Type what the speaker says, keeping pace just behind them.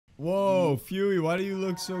Whoa, Fuey, why do you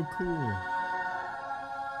look so cool?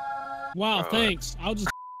 Wow, thanks. I'll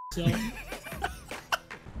just sell it.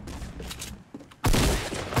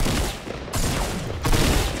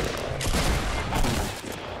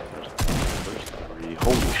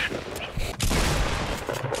 Holy shit.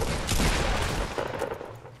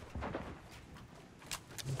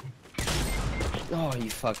 Oh,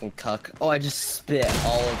 you fucking cuck. Oh, I just spit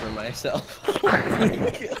all over myself. Oh my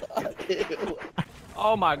god, ew.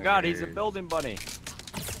 Oh my god, he's a building bunny.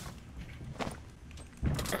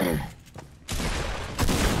 Me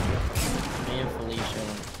and Felicia.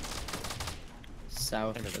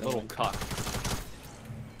 South And of a little cuck.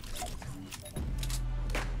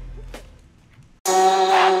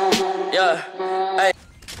 Yeah. Hey.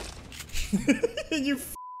 You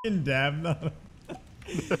f***ing dabbed on him.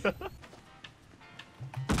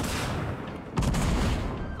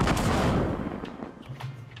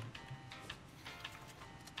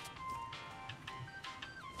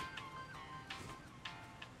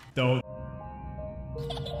 Don't.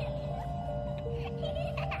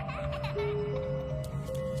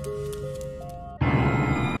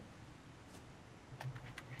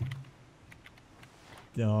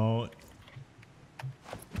 Don't.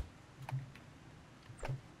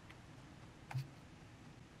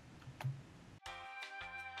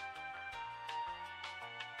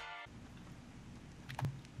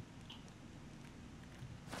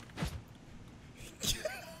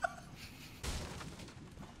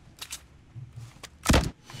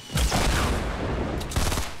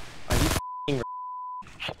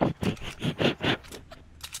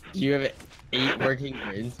 Do you have 8 working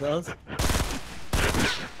brain cells?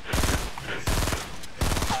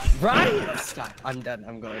 Right? Stop. I'm done.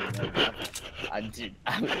 I'm going. Dude,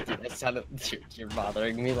 you're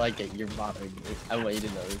bothering me like it. You're bothering me. I want you to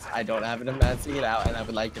know this. I don't have an amount to get out, and I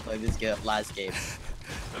would like to play this last game.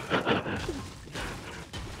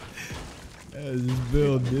 This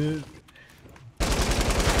build, dude.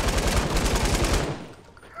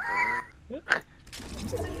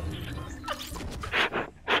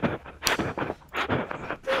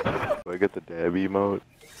 Do I get the dab emote?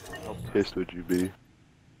 How pissed would you be?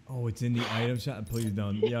 Oh, it's in the item shop. Please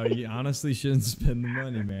don't. Yo, you honestly shouldn't spend the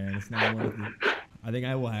money, man. It's not worth it. I think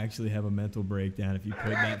I will actually have a mental breakdown if you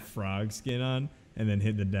put that frog skin on and then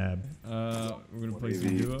hit the dab. We're gonna play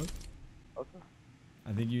some duos. Okay.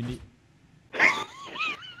 I think you need.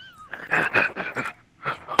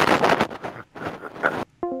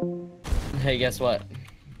 Hey, guess what?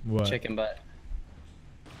 What? Chicken butt.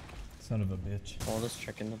 Son of a bitch. All this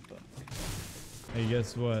chicken butt. Hey,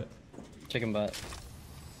 guess what? Chicken butt.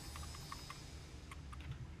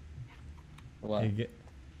 What? Hey,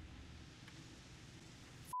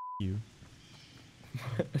 you.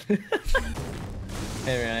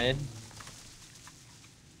 Hey, Ryan.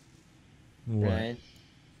 What? Ryan,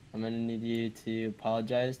 I'm gonna need you to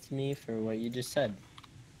apologize to me for what you just said.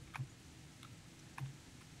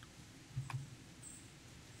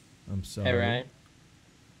 I'm sorry. Hey, Ryan.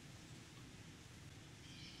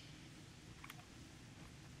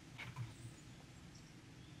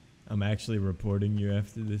 I'm actually reporting you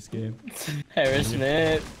after this game.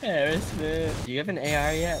 Harassment. Harassment. Do you have an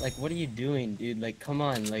AR yet? Like, what are you doing, dude? Like, come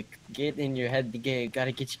on. Like, get in your head the game.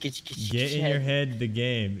 Gotta get in your head the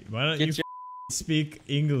game. Why don't you speak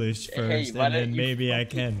English first, and then maybe I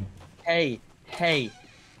can. Hey.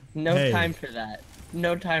 No time for that.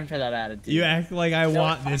 No time for that attitude. You act like I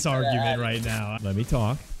want this argument right now. Let me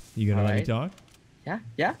talk. You gonna let me talk? Yeah.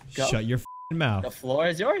 Go. Shut your mouth. The floor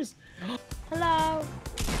is yours. Hello.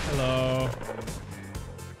 Hello.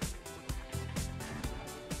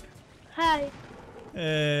 Hi.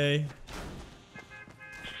 Hey.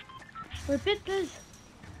 Repeat, please.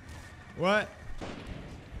 What?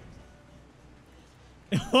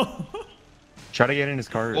 Try to get in his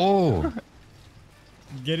cart. Oh.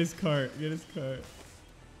 Get his cart. Get his cart.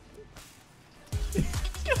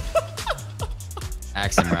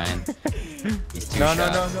 Axe him, Ryan. He's too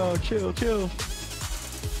No. Chill.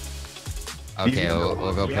 Okay,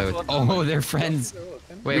 we'll go play with. Oh, they're friends.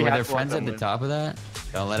 Wait, were their friends at the top of that?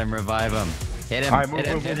 Don't let him revive him. Hit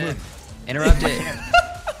him. Hit him. Interrupt it.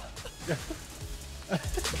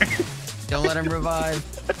 Don't let him revive.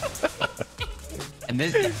 And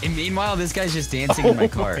meanwhile, this guy's just dancing in my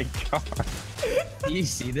car. Oh my god. Do you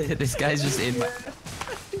see that? This guy's just in my.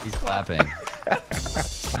 He's clapping.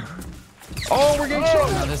 Oh, we're getting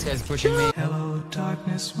shot. Now this guy's pushing me. Hello,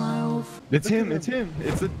 darkness, my old It's him.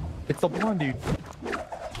 It's the blonde dude.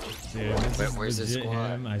 Dude, Wait, where's the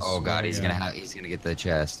squad? Oh god, he's gonna get the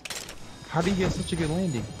chest. How did he get such a good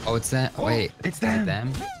landing? Oh, it's that. Wait, it's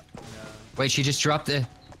them. Wait, she just dropped it.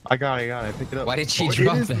 I got it. Pick it up. Why did she it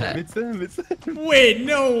drop is that? him. It's him. Wait,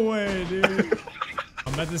 no way, dude.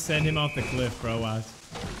 I'm about to send him off the cliff, bro. Watch.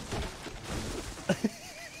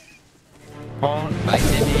 Bye,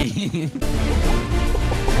 Timmy.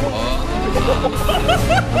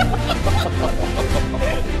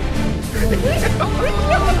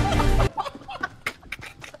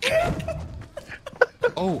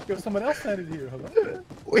 Oh. Yo, someone else landed here. Hello?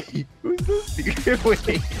 Wait, who's this dude? Wait.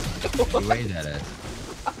 He waved at us.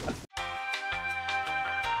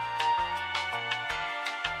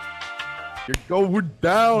 You're going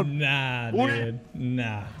down. Nah, dude.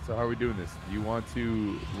 Nah. So how are we doing this? Do you want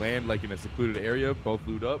to land like in a secluded area, both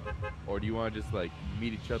loot up, or do you want to just like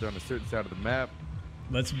meet each other on a certain side of the map?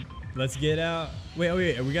 Let's get out.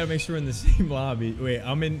 Wait, we gotta make sure we're in the same lobby. Wait,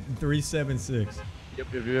 I'm in 376.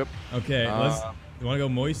 Yep. Okay, you wanna go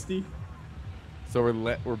Moisty? So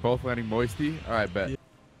we're both landing Moisty. All right, bet. Yeah.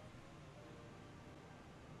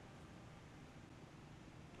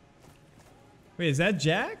 Wait, is that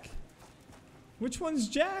Jack? Which one's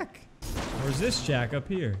Jack? Or is this Jack up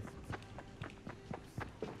here?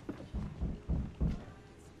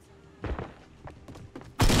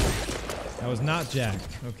 That was not Jack.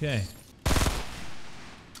 Okay.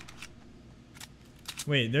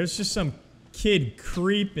 Wait, there's just some kid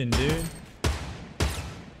creeping, dude.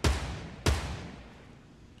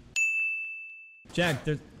 Jack,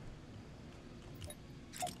 there's...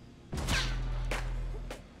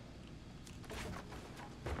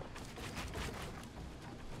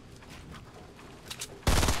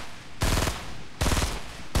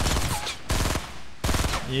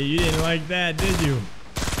 Yeah, you didn't like that, did you?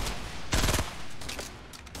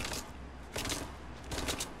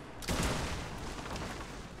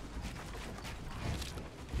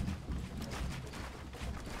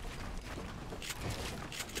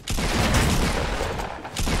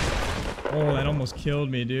 Oh, that almost killed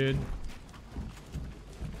me, dude.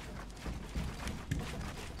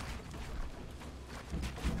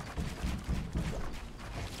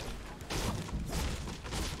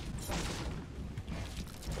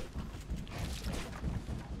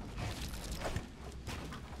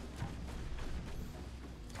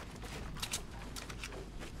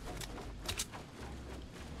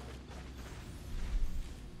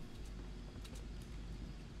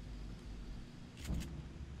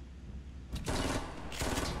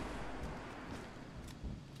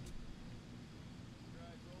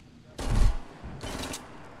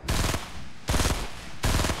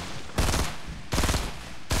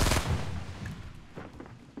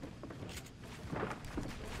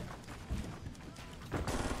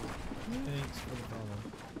 Thanks for the follow.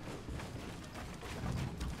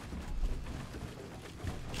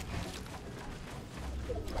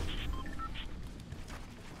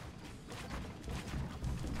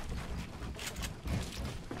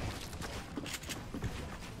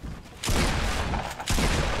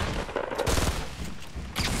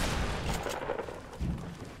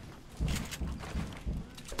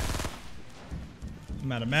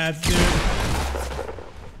 I'm out of mats, dude.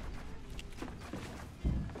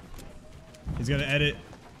 He's gonna edit.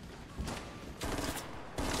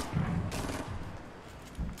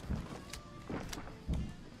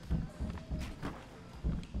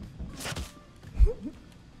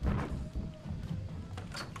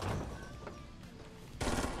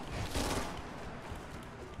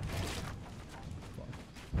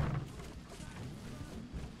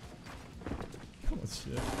 Oh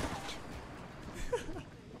shit.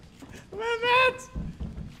 Matt!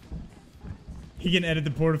 He can edit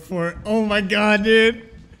the port fort. Oh my god, dude.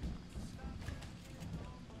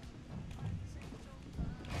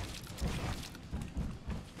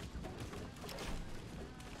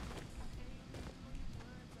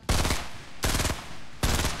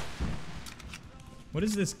 What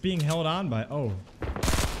is this being held on by? Oh.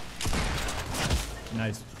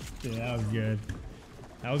 Nice. Yeah, that was good.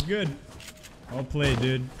 That was good. Well played,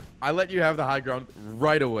 dude. I let you have the high ground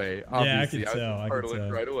right away. Obviously. Yeah, I could tell.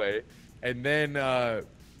 Right away. And then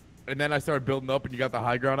I started building up, and you got the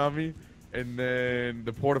high ground on me. And then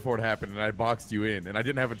the porta-fort happened, and I boxed you in. And I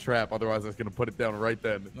didn't have a trap, otherwise I was gonna put it down right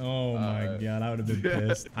then. Oh my god, I would have been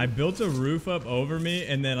pissed. I built a roof up over me,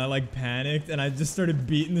 and then I like panicked, and I just started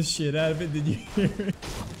beating the shit out of it. Did you hear it?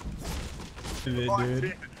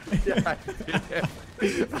 Dude. Yeah,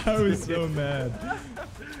 I was so mad.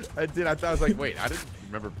 I did. I thought I was like, wait, I didn't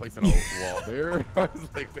remember placing a wall there. I was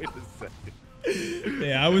like, wait a second.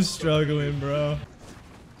 Yeah, I was struggling, bro.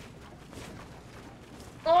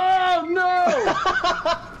 Oh no!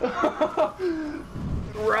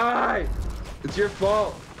 Right, it's your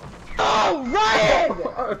fault. Oh,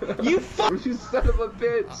 Ryan! You You son of a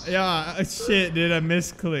bitch. Yeah, shit, dude, I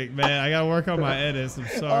misclicked, man. I gotta work on my edits. I'm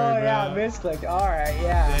sorry, Oh, yeah, misclicked. Alright,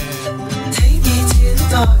 yeah. Take me to the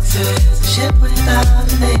doctors, a ship without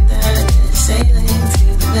a name that is sailing to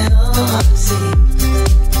the middle of the sea.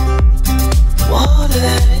 Water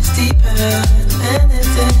that is deeper